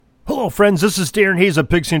Hello, friends. This is Darren Hayes of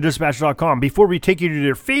PigskinDispatch.com. Before we take you to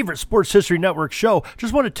your favorite Sports History Network show,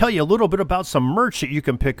 just want to tell you a little bit about some merch that you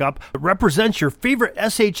can pick up that represents your favorite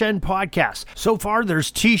SHN podcast. So far, there's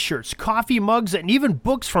t-shirts, coffee mugs, and even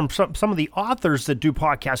books from some of the authors that do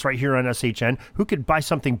podcasts right here on SHN. Who could buy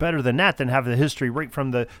something better than that, than have the history right from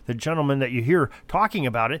the gentleman that you hear talking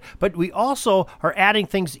about it? But we also are adding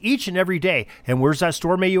things each and every day. And where's that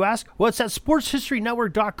store, may you ask? Well, it's at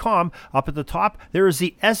SportsHistoryNetwork.com. Up at the top, there is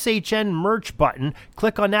the SHN merch button.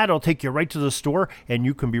 Click on that. It'll take you right to the store, and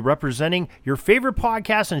you can be representing your favorite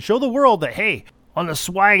podcast and show the world that, hey, on the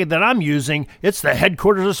swag that I'm using, it's the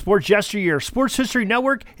headquarters of sports yesteryear, Sports History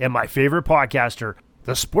Network, and my favorite podcaster,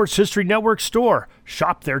 the Sports History Network store.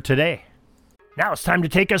 Shop there today. Now it's time to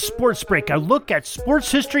take a sports break, a look at sports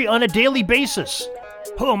history on a daily basis.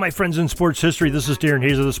 Hello, my friends in sports history. This is Darren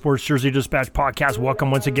Hayes of the Sports Jersey Dispatch podcast. Welcome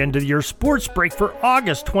once again to your sports break for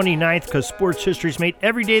August 29th, because sports history is made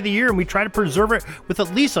every day of the year, and we try to preserve it with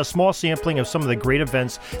at least a small sampling of some of the great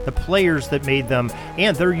events, the players that made them,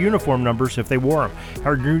 and their uniform numbers if they wore them.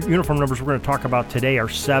 Our uniform numbers we're going to talk about today are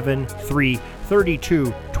 7, 3,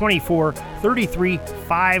 32, 24, 33,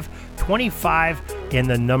 5, 25, and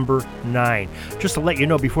the number 9. Just to let you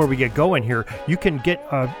know before we get going here, you can get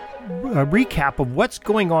a recap of what's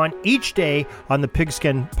going on each day on the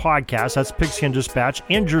Pigskin podcast, that's Pigskin Dispatch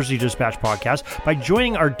and Jersey Dispatch podcast, by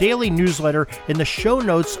joining our daily newsletter in the show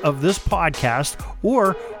notes of this podcast,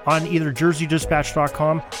 or on either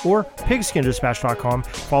JerseyDispatch.com or PigskinDispatch.com.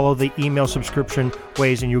 Follow the email subscription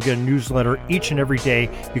ways, and you'll get a newsletter each and every day.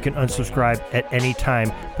 You can unsubscribe at any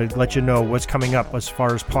time, but let you know what's coming up as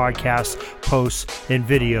far as podcasts, posts, and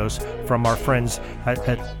videos from our friends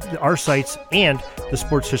at our sites and the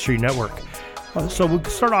Sports History Network. So we'll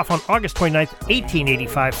start off on August 29th,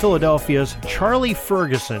 1885. Philadelphia's Charlie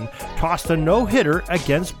Ferguson tossed a no-hitter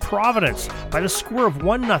against Providence. By the score of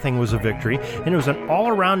 1-0 was a victory, and it was an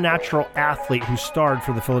all-around natural athlete who starred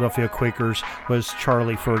for the Philadelphia Quakers was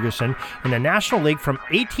Charlie Ferguson in the National League from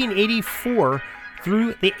 1884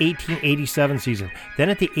 through the 1887 season. Then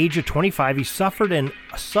at the age of 25, he suffered a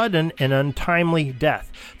sudden and untimely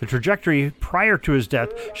death. The trajectory prior to his death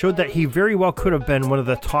showed that he very well could have been one of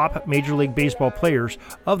the top Major League Baseball players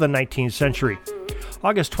of the 19th century.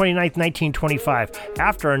 August 29th, 1925,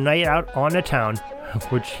 after a night out on the town,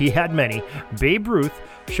 which he had many, Babe Ruth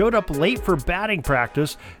showed up late for batting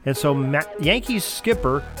practice, and so Yankees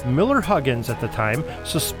skipper Miller Huggins at the time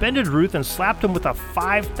suspended Ruth and slapped him with a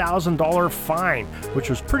 $5,000 fine, which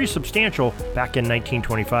was pretty substantial back in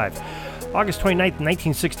 1925. August 29th,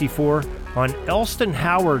 1964, on Elston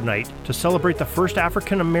Howard night, to celebrate the first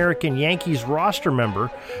African-American Yankees roster member,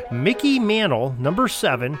 Mickey Mantle, number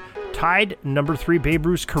 7, tied number 3 Babe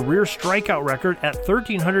Ruth's career strikeout record at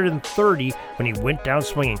 1,330 when he went down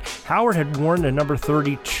swinging. Howard had worn the number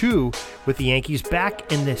 32 with the Yankees back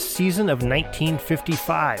in the season of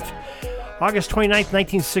 1955. August 29th,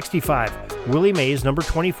 1965, Willie Mays, number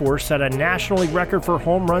 24, set a National League record for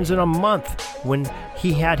home runs in a month when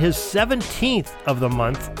he had his 17th of the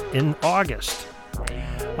month in August.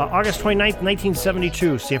 August 29th,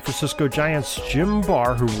 1972, San Francisco Giants' Jim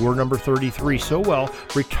Barr, who wore number 33 so well,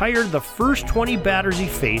 retired the first 20 batters he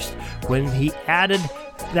faced when he added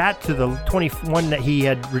that to the 21 that he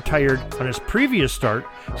had retired on his previous start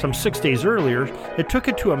some 6 days earlier. It took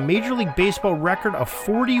it to a Major League Baseball record of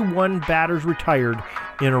 41 batters retired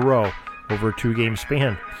in a row over a 2-game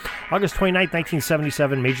span. August 29,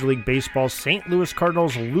 1977, Major League Baseball's St. Louis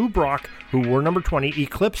Cardinals' Lou Brock, who wore number 20,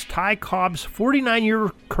 eclipsed Ty Cobb's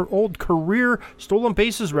 49-year-old career stolen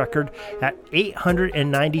bases record at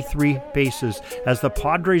 893 bases as the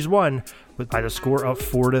Padres won by the score of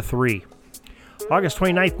 4-3. August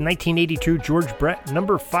 29, 1982, George Brett,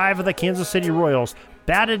 number 5 of the Kansas City Royals,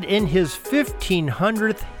 batted in his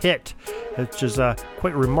 1,500th hit, which is a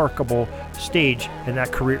quite remarkable stage in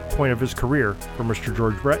that point of his career for Mr.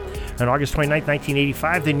 George Brett. On August 29,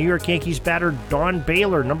 1985, the New York Yankees batter Don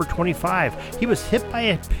Baylor, number 25. He was hit by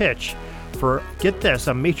a pitch for, get this,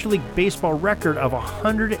 a Major League Baseball record of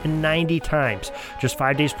 190 times. Just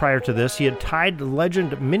 5 days prior to this, he had tied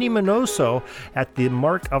legend Minnie Minoso at the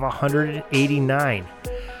mark of 189.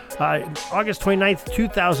 August 29th,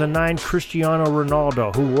 2009, Cristiano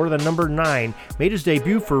Ronaldo, who wore the number 9, made his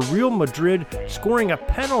debut for Real Madrid, scoring a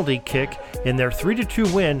penalty kick in their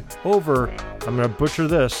 3-2 win over, I'm going to butcher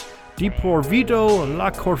this, Deportivo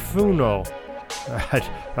La Coruña.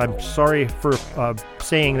 I'm sorry for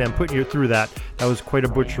saying that and putting you through that. That was quite a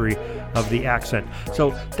butchery of the accent.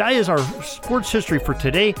 So that is our sports history for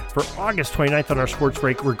today, for August 29th on our sports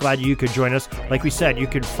break. We're glad you could join us. Like we said, you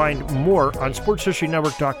can find more on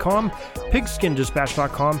SportsHistoryNetwork.com,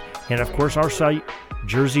 PigskinDispatch.com, and of course our site,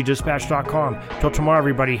 jerseydispatch.com. Till tomorrow,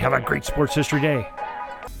 everybody, have a great sports history day.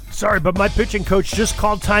 Sorry, but my pitching coach just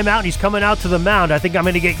called timeout and he's coming out to the mound. I think I'm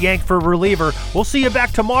going to get yanked for a reliever. We'll see you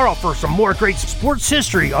back tomorrow for some more great sports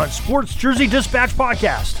history on Sports Jersey Dispatch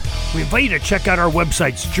Podcast. We invite you to check out our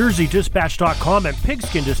websites, jerseydispatch.com and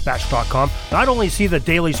pigskindispatch.com. Not only see the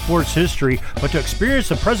daily sports history, but to experience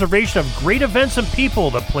the preservation of great events and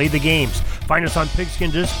people that play the games. Find us on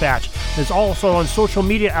Pigskin Dispatch. It's also on social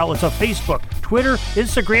media outlets of Facebook, Twitter,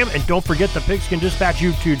 Instagram, and don't forget the Pigskin Dispatch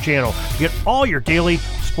YouTube channel to get all your daily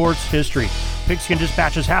sports history. Pigskin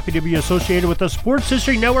Dispatch is happy to be associated with the Sports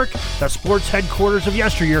History Network, the sports headquarters of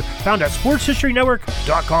yesteryear, found at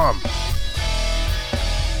sportshistorynetwork.com.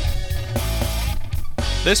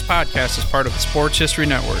 This podcast is part of the Sports History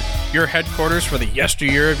Network, your headquarters for the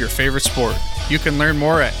yesteryear of your favorite sport. You can learn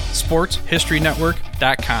more at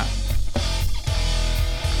sportshistorynetwork.com.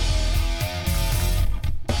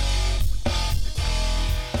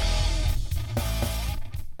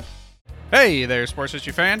 Hey there, sports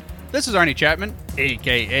history fan. This is Arnie Chapman,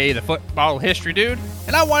 aka the Football History Dude,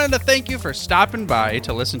 and I wanted to thank you for stopping by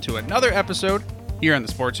to listen to another episode here on the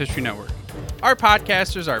Sports History Network. Our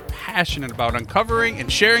podcasters are passionate about uncovering and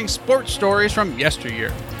sharing sports stories from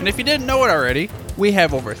yesteryear. And if you didn't know it already, we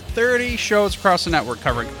have over 30 shows across the network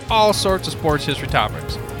covering all sorts of sports history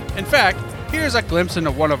topics. In fact, here's a glimpse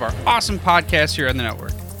into one of our awesome podcasts here on the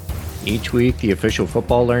network. Each week, the official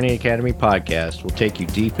Football Learning Academy podcast will take you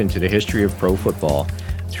deep into the history of pro football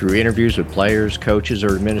through interviews with players, coaches,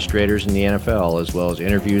 or administrators in the NFL, as well as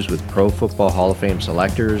interviews with Pro Football Hall of Fame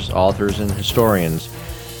selectors, authors, and historians.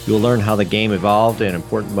 You'll learn how the game evolved and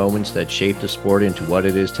important moments that shaped the sport into what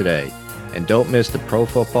it is today. And don't miss the Pro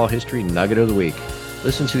Football History Nugget of the Week.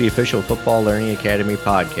 Listen to the official Football Learning Academy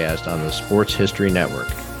podcast on the Sports History Network.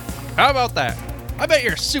 How about that? I bet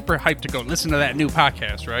you're super hyped to go listen to that new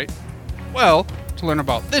podcast, right? Well, to learn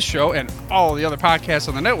about this show and all the other podcasts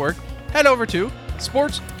on the network, head over to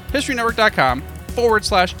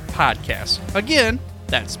sportshistorynetwork.com/podcast. Again,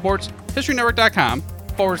 that's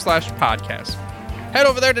sportshistorynetwork.com/podcast. Head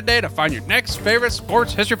over there today to find your next favorite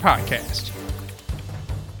sports history podcast.